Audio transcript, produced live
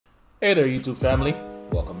Hey there YouTube family,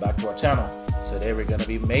 welcome back to our channel. Today we're going to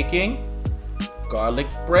be making garlic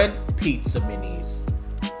bread pizza minis.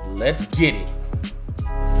 Let's get it.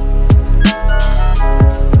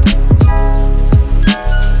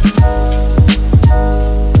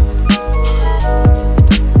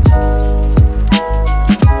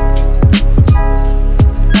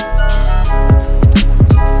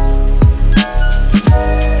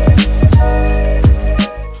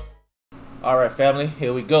 Alright family,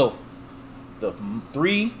 here we go. The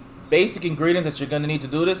three basic ingredients that you're going to need to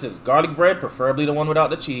do this is garlic bread, preferably the one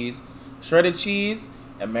without the cheese, shredded cheese,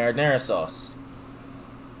 and marinara sauce.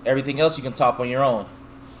 Everything else you can top on your own.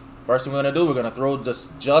 First thing we're going to do, we're going to throw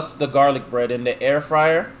just the garlic bread in the air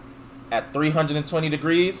fryer at 320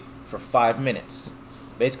 degrees for 5 minutes.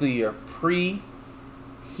 Basically, you're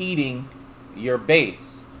preheating your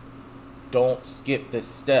base. Don't skip this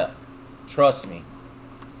step. Trust me.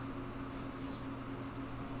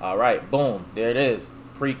 Alright, boom, there it is.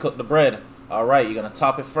 Pre-cook the bread. Alright, you're going to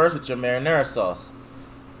top it first with your marinara sauce.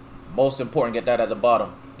 Most important, get that at the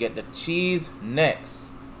bottom. Get the cheese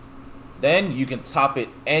next. Then you can top it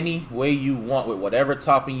any way you want with whatever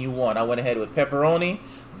topping you want. I went ahead with pepperoni,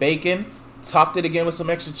 bacon, topped it again with some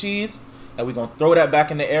extra cheese, and we're going to throw that back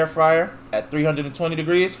in the air fryer at 320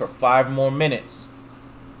 degrees for 5 more minutes.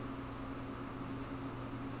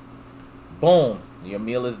 Boom, your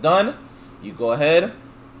meal is done. You go ahead,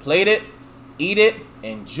 plate it, eat it,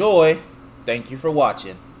 enjoy. Thank you for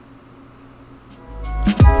watching.